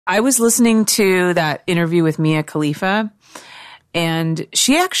I was listening to that interview with Mia Khalifa, and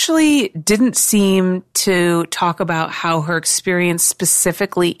she actually didn't seem to talk about how her experience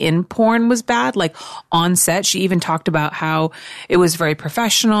specifically in porn was bad. Like on set, she even talked about how it was very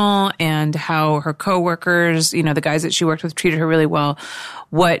professional and how her coworkers, you know, the guys that she worked with treated her really well.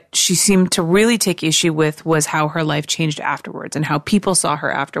 What she seemed to really take issue with was how her life changed afterwards and how people saw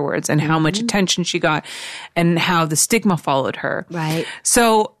her afterwards and how much attention she got and how the stigma followed her. Right.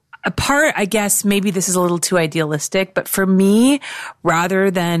 So a part, I guess, maybe this is a little too idealistic, but for me, rather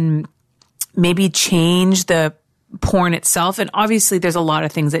than maybe change the porn itself, and obviously there's a lot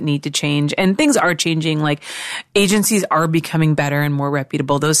of things that need to change, and things are changing, like agencies are becoming better and more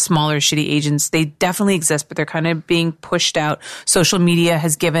reputable. Those smaller, shitty agents, they definitely exist, but they're kind of being pushed out. Social media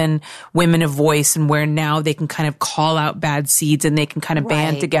has given women a voice, and where now they can kind of call out bad seeds and they can kind of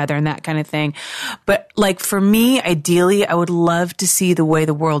band together and that kind of thing. But like for me, ideally, I would love to see the way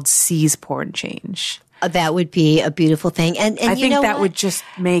the world sees porn change. That would be a beautiful thing. And I think that would just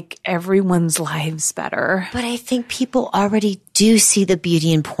make everyone's lives better. But I think people already do see the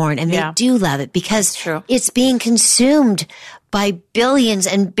beauty in porn, and they do love it because it's being consumed by billions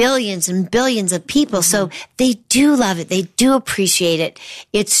and billions and billions of people. So they do love it. They do appreciate it.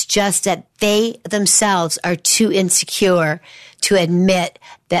 It's just that they themselves are too insecure to admit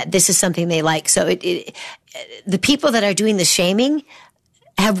that this is something they like. So the people that are doing the shaming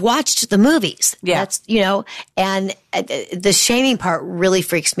have watched the movies. Yeah. That's, you know, and the shaming part really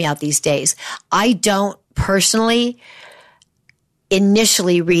freaks me out these days. I don't personally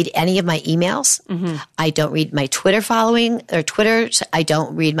initially read any of my emails. I don't read my Twitter following or Twitters. I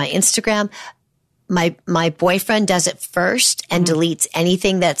don't read my Instagram. My boyfriend does it first and deletes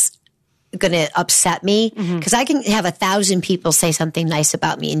anything that's going to upset me, because I can have 1,000 people say something nice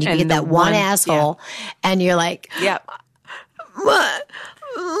about me, and you get that one asshole, and you're like, what?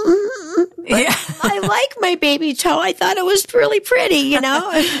 I like my baby toe. I thought it was really pretty, you know?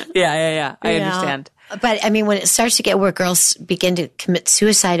 I understand. But I mean, when it starts to get where girls begin to commit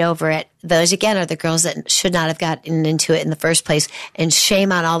suicide over it, those again are the girls that should not have gotten into it in the first place. And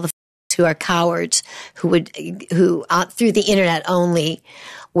shame on all the who are cowards who through the internet only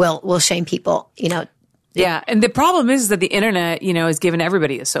will shame people, you know. Yeah. And the problem is that the internet, you know, has given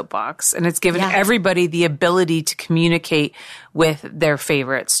everybody a soapbox, and it's given everybody the ability to communicate with their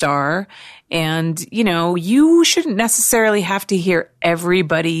favorite star. And, you know, you shouldn't necessarily have to hear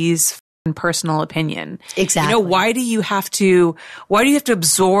everybody's personal opinion. Exactly. You know, why do you have to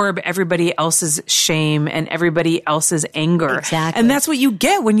absorb everybody else's shame and everybody else's anger? Exactly. And that's what you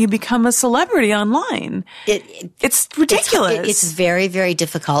get when you become a celebrity online. It's ridiculous. It's very, very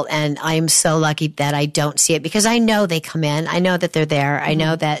difficult. And I'm so lucky that I don't see it, because I know they come in. I know that they're there. I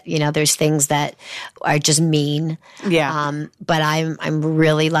know that, you know, there's things that are just mean. Yeah. But I'm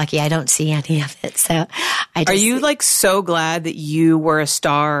really lucky. I don't see any of it. So are you like so glad that you were a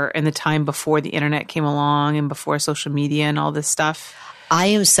star in the time before the internet came along and before social media and all this stuff? I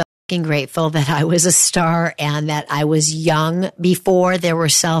am so grateful that I was a star and that I was young before there were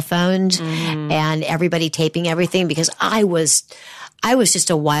cell phones and everybody taping everything, because I was just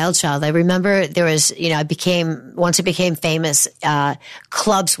a wild child. I remember there was, you know, once I became famous,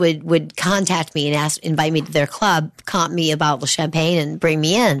 clubs would contact me and invite me to their club, comp me a bottle of champagne and bring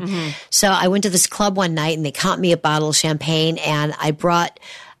me in. So I went to this club one night and they comped me a bottle of champagne, and I brought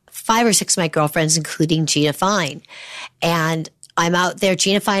 5 or 6 of my girlfriends, including Gina Fine. And I'm out there.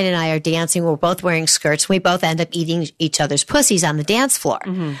 Gina Fine and I are dancing. We're both wearing skirts. We both end up eating each other's pussies on the dance floor.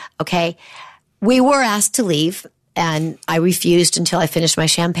 Okay. We were asked to leave, and I refused until I finished my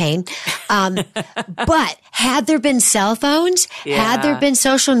champagne. But had there been cell phones, had there been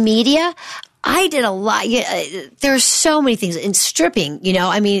social media, I did a lot. There are so many things in stripping, you know,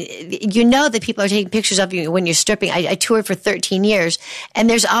 I mean, you know that people are taking pictures of you when you're stripping. I toured for 13 years, and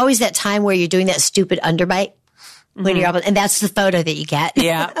there's always that time where you're doing that stupid underbite. When you're up, and that's the photo that you get.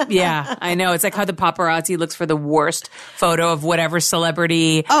 Yeah, I know. It's like how the paparazzi looks for the worst photo of whatever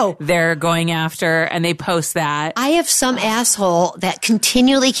celebrity they're going after, and they post that. I have some asshole that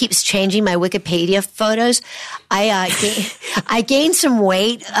continually keeps changing my Wikipedia photos. I gained some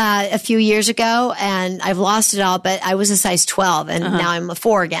weight a few years ago, and I've lost it all, but I was a size 12, and now I'm a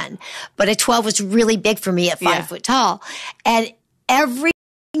 4 again. But a 12 was really big for me at 5 foot tall. And every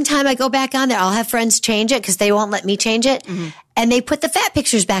time I go back on there, I'll have friends change it because they won't let me change it. And And they put the fat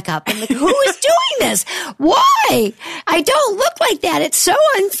pictures back up. I'm like, who is doing this? Why? I don't look like that. It's so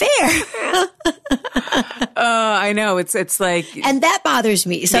unfair. I know. It's like, and that bothers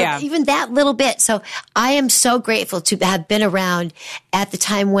me. So even that little bit. So I am so grateful to have been around at the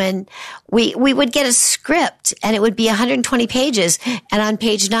time when we would get a script and it would be 120 pages. And on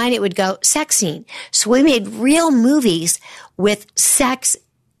page 9, it would go sex scene. So we made real movies with sex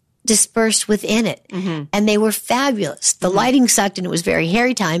dispersed within it. And they were fabulous. The lighting sucked and it was very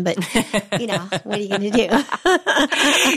hairy time, but what are you going to do?